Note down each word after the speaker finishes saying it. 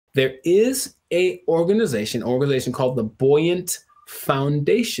There is a organization called the Buoyant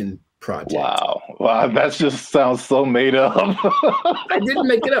Foundation Project. Wow, that just sounds so made up. I didn't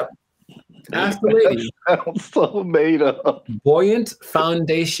make it up. Ask the lady. That sounds so made up. Buoyant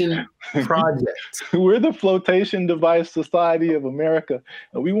Foundation Project. We're the Flotation Device Society of America,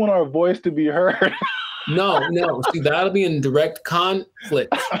 and we want our voice to be heard. No. See, that'll be in direct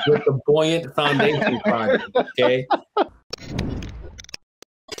conflict with the Buoyant Foundation Project, okay?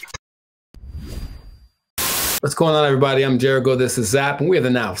 What's going on, everybody? I'm Jericho. This is Zap, and we are the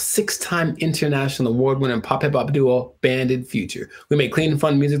now 6-time international award-winning pop-hip-hop duo, Banded Future. We make clean and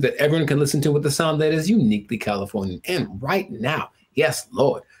fun music that everyone can listen to with a sound that is uniquely Californian. And right now, yes,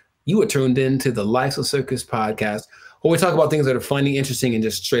 Lord, you are tuned in to the Life's a Circus podcast, where we talk about things that are funny, interesting, and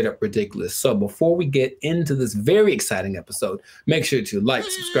just straight up ridiculous. So before we get into this very exciting episode, make sure to like,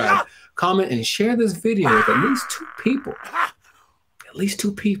 subscribe, comment, and share this video with at least 2 people. At least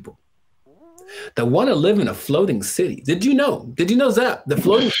 2 people that want to live in a floating city. Did you know, Zap, the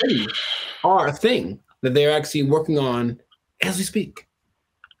floating cities are a thing that they're actually working on as we speak?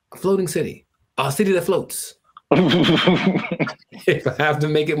 A floating city, a city that floats. If I have to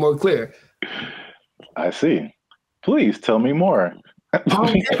make it more clear. I see. Please tell me more.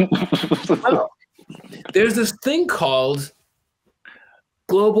 Well, there's this thing called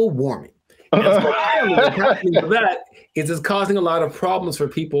global warming. And so what's happening with that is it's causing a lot of problems for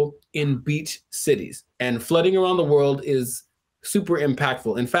people in beach cities. And flooding around the world is super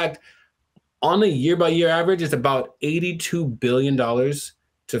impactful. In fact, on a year-by-year average, it's about $82 billion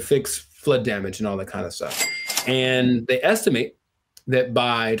to fix flood damage and all that kind of stuff. And they estimate that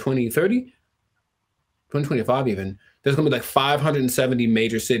by 2030, 2025 even, there's going to be like 570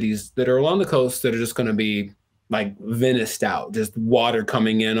 major cities that are along the coast that are just going to be like Venice out, just water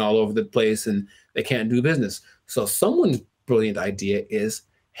coming in all over the place, and they can't do business. So someone's brilliant idea is,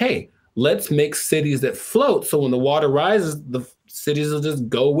 hey, let's make cities that float. So when the water rises, the cities will just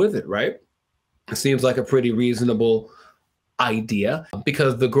go with it, right? It seems like a pretty reasonable idea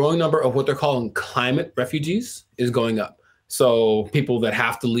because the growing number of what they're calling climate refugees is going up. So people that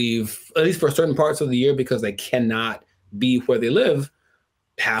have to leave, at least for certain parts of the year, because they cannot be where they live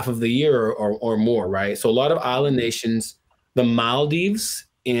half of the year or more, right? So a lot of island nations, the Maldives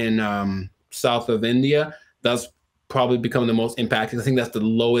in south of India, that's probably become the most impacted. I think that's the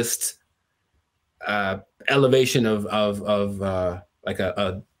lowest elevation of like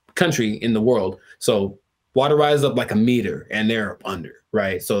a country in the world. So water rises up like a meter and they're under,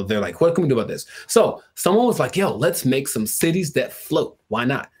 right? So they're like, what can we do about this? So someone was like, yo, let's make some cities that float. Why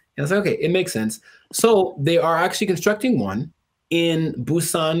not? And I was like, okay, it makes sense. So they are actually constructing one in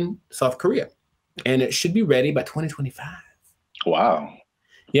Busan, South Korea, and it should be ready by 2025. Wow.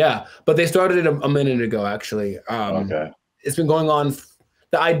 Yeah, but they started it a minute ago, actually. Okay. It's been going on.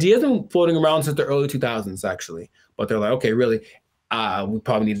 The idea's been floating around since the early 2000s, actually. But they're like, okay, really, we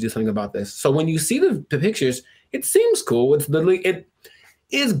probably need to do something about this. So when you see the pictures, it seems cool. It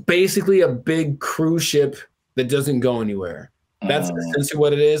is basically a big cruise ship that doesn't go anywhere. That's essentially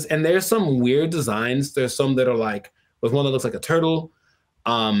what it is. And there's some weird designs. There's some that are like, there's one that looks like a turtle.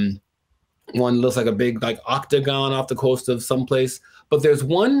 One looks like a big like octagon off the coast of someplace. But there's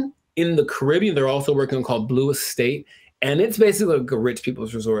one in the Caribbean they're also working on called Blue Estate. And it's basically like a rich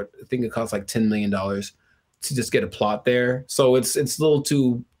people's resort. I think it costs like $10 million to just get a plot there. So it's a little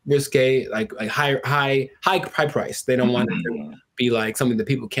too risque, like high price. They don't want it to be like something that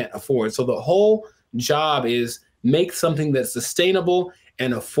people can't afford. So the whole job is make something that's sustainable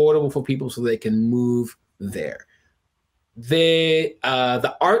and affordable for people so they can move there. The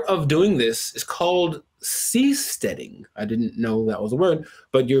art of doing this is called seasteading. I didn't know that was a word,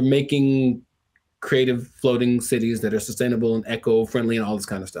 but you're making creative floating cities that are sustainable and eco-friendly and all this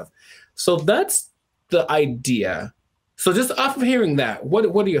kind of stuff. So that's the idea. So just off of hearing that, what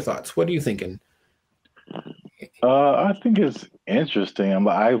are your thoughts? What are you thinking? I think it's interesting.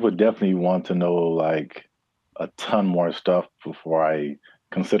 I would definitely want to know like a ton more stuff before I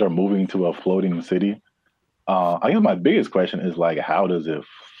consider moving to a floating city. I guess my biggest question is like, how does it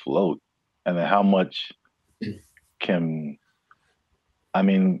float? And then how much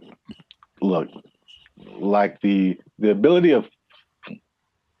look, like the ability of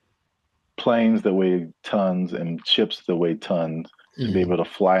planes that weigh tons and ships that weigh tons to be able to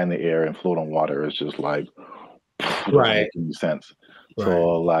fly in the air and float on water is just like, right. Doesn't make any sense. Right.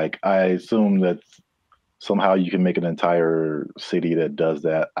 So like, I assume that somehow you can make an entire city that does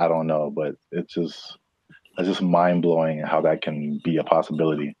that. I don't know, but it's just mind-blowing how that can be a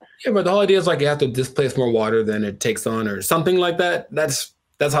possibility. Yeah, but the whole idea is like you have to displace more water than it takes on or something like that. That's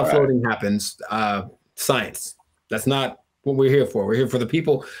how floating happens. Science. That's not what we're here for. We're here for the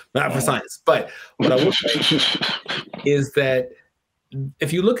people, not for science. But what I will say is that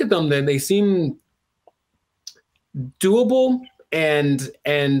if you look at them, then they seem doable, and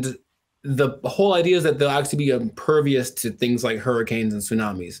the whole idea is that they'll actually be impervious to things like hurricanes and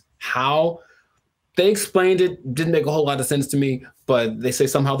tsunamis. How they explained it didn't make a whole lot of sense to me, but they say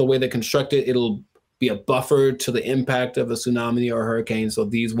somehow the way they construct it, it'll be a buffer to the impact of a tsunami or a hurricane, so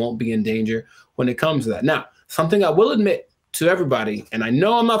these won't be in danger when it comes to that. Now, something I will admit to everybody, and I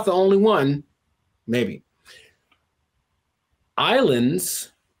know I'm not the only one, maybe,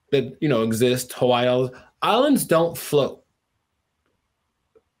 islands that exist, Hawaii islands don't float.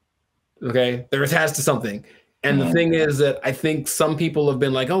 Okay, they're attached to something. And the thing is that I think some people have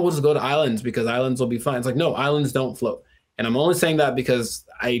been like, oh, we'll just go to islands because islands will be fine. It's like, no, islands don't float. And I'm only saying that because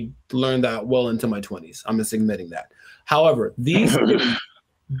I learned that well into my 20s. I'm just admitting that. However, these things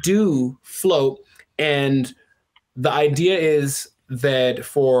do float. And the idea is that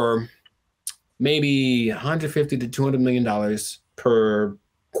for maybe $150 to $200 million per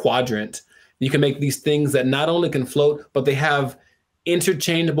quadrant, you can make these things that not only can float, but they have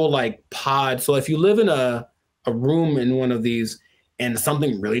interchangeable like pods. So if you live in a room in one of these and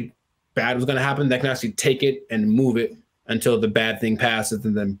something really bad was going to happen, they can actually take it and move it until the bad thing passes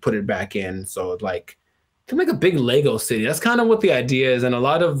and then put it back in. So it's like, you can make a big Lego city. That's kind of what the idea is. And a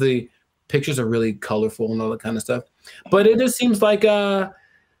lot of the pictures are really colorful and all that kind of stuff. But it just seems like an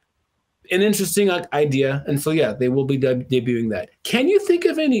interesting idea. And so, yeah, they will be debuting that. Can you think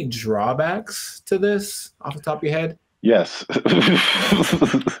of any drawbacks to this off the top of your head? Yes.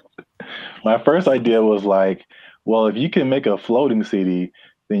 My first idea was like, well, if you can make a floating city,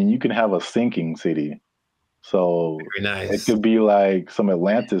 then you can have a sinking city. So very nice. It could be like some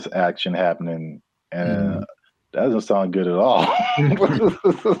Atlantis action happening, and that doesn't sound good at all.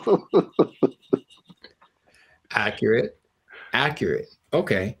 Accurate.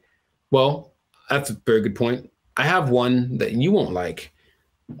 Okay. Well, that's a very good point. I have one that you won't like.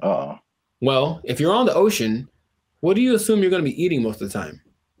 Well, if you're on the ocean, what do you assume you're going to be eating most of the time?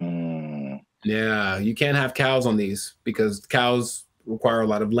 Yeah, you can't have cows on these because cows require a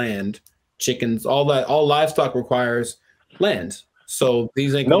lot of land. Chickens, all livestock requires land. So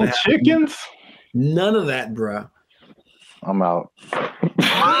these ain't no chickens. None of that, bruh. I'm out.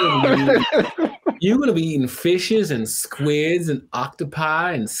 You're gonna be eating fishes and squids and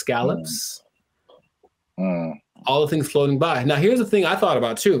octopi and scallops. All the things floating by. Now, here's the thing I thought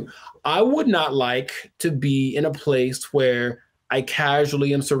about too. I would not like to be in a place where I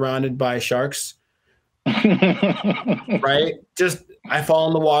casually am surrounded by sharks. Right? Just I fall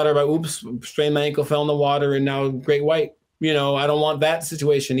in the water, but oops, strained my ankle, fell in the water, and now great white. I don't want that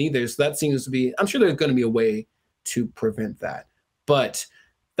situation either. So that seems to be, I'm sure there's going to be a way to prevent that. But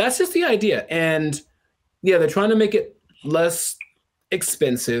that's just the idea. And yeah, they're trying to make it less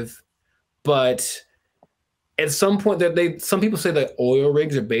expensive, but at some point some people say that oil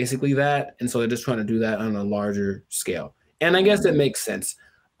rigs are basically that. And so they're just trying to do that on a larger scale. And I guess that makes sense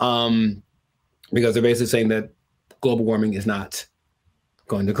because they're basically saying that global warming is not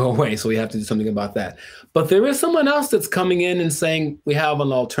going to go away. So we have to do something about that. But there is someone else that's coming in and saying we have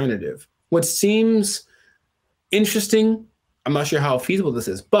an alternative, which seems interesting. I'm not sure how feasible this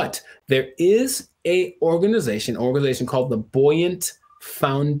is, but there is an organization called the Buoyant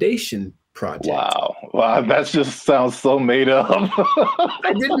Foundation Project. Wow, that just sounds so made up.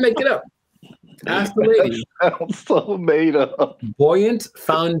 I didn't make it up. Ask the lady. Sounds so made up. Buoyant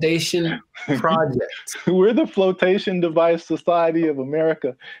Foundation Project. We're the Flotation Device Society of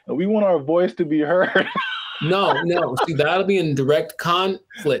America, and we want our voice to be heard. No. See, that'll be in direct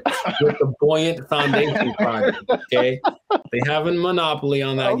conflict with the Buoyant Foundation Project. Okay, they have a monopoly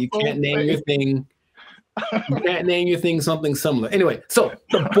on that. You can't name your thing. You can't name your thing something similar. Anyway, so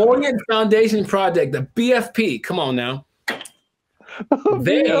the Buoyant Foundation Project, the BFP. Come on now.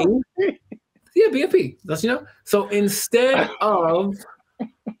 BFP. That's So instead of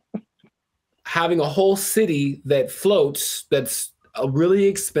having a whole city that floats, that's really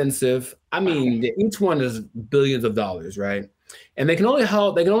expensive. I mean, each one is billions of dollars, right? And they can only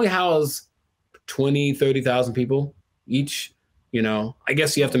house 20, 30,000 people each. I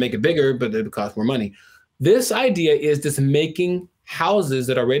guess you have to make it bigger, but it would cost more money. This idea is just making houses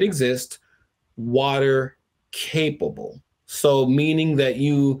that already exist water capable. So meaning that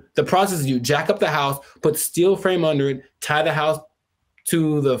the process is you jack up the house, put steel frame under it, tie the house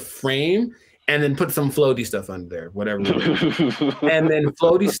to the frame, and then put some floaty stuff under there, whatever. And then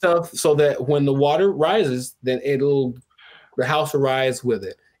floaty stuff so that when the water rises, then the house will rise with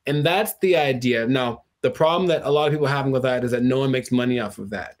it. And that's the idea. Now, the problem that a lot of people are having with that is that no one makes money off of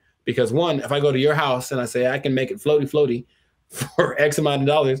that. Because one, if I go to your house and I say I can make it floaty for X amount of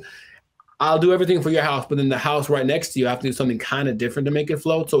dollars, I'll do everything for your house, but then the house right next to you, I have to do something kind of different to make it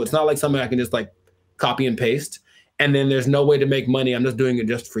float. So it's not like something I can just like copy and paste. And then there's no way to make money. I'm just doing it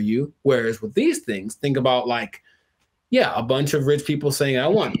just for you. Whereas with these things, think about like, yeah, a bunch of rich people saying, I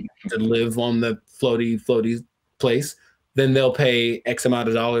want to live on the floaty place. Then they'll pay X amount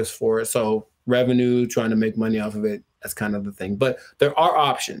of dollars for it. So revenue, trying to make money off of it. That's kind of the thing. But there are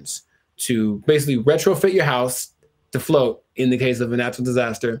options to basically retrofit your house to float in the case of a natural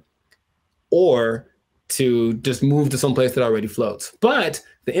disaster, or to just move to some place that already floats. But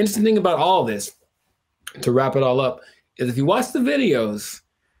the interesting thing about all this, to wrap it all up, is if you watch the videos,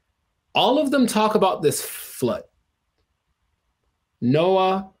 all of them talk about this flood.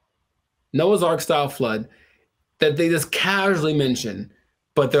 Noah's Ark style flood that they just casually mention,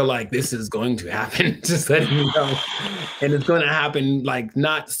 but they're like, this is going to happen, just letting you know. And it's going to happen like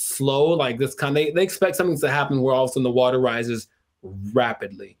not slow, like this kind of, they expect something to happen where all of a sudden the water rises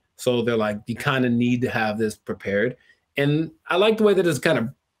rapidly. So they're like, you kind of need to have this prepared. And I like the way that it's kind of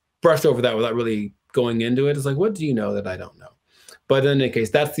brushed over that without really going into it. It's like, what do you know that I don't know? But in any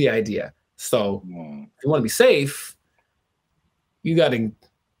case, that's the idea. So if you want to be safe, you got to,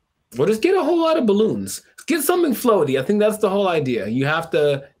 well, just get a whole lot of balloons. Get something floaty. I think that's the whole idea. You have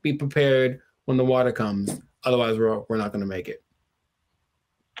to be prepared when the water comes. Otherwise, we're not going to make it.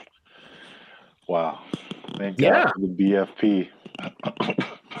 Wow. Thank God for the BFP.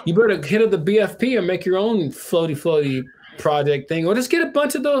 You better hit up the BFP or make your own floaty project thing, or just get a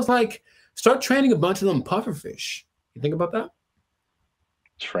bunch of those, like start training a bunch of them pufferfish. You think about that?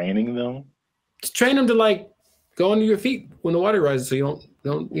 Training them? Just train them to like go under your feet when the water rises, so you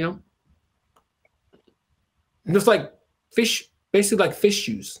don't, you know. Just like fish, basically like fish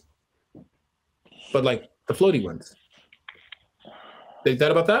shoes, but like the floaty ones. They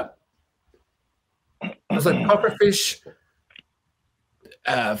thought about that? It's like pufferfish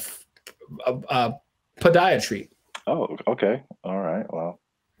podiatry. Oh, okay. All right. Well,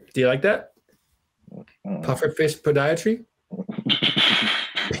 do you like that? Pufferfish podiatry?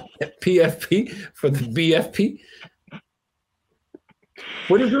 PFP for the BFP?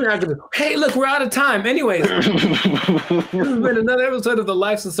 What are you doing after this? Hey, look, we're out of time. Anyways, this has been another episode of the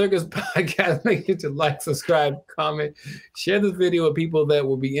Life's a Circus podcast. Make sure to like, subscribe, comment, share this video with people that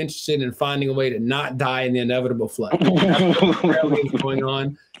will be interested in finding a way to not die in the inevitable flood. What's going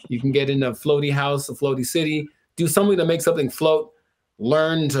on. You can get in a floaty house, a floaty city, do something to make something float,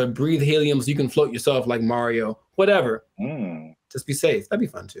 learn to breathe helium so you can float yourself like Mario, whatever. Just be safe. That'd be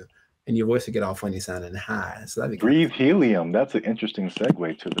fun too. And your voice would get all funny sounding high. So that'd be breathe cool. Helium. That's an interesting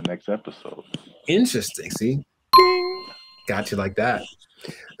segue to the next episode. Interesting. See? Got you like that.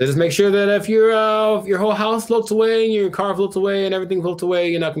 Just make sure that if your whole house floats away and your car floats away and everything floats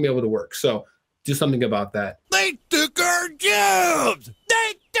away, you're not gonna be able to work. So do something about that. They took our jobs!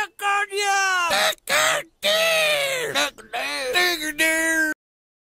 They took our jobs! Took our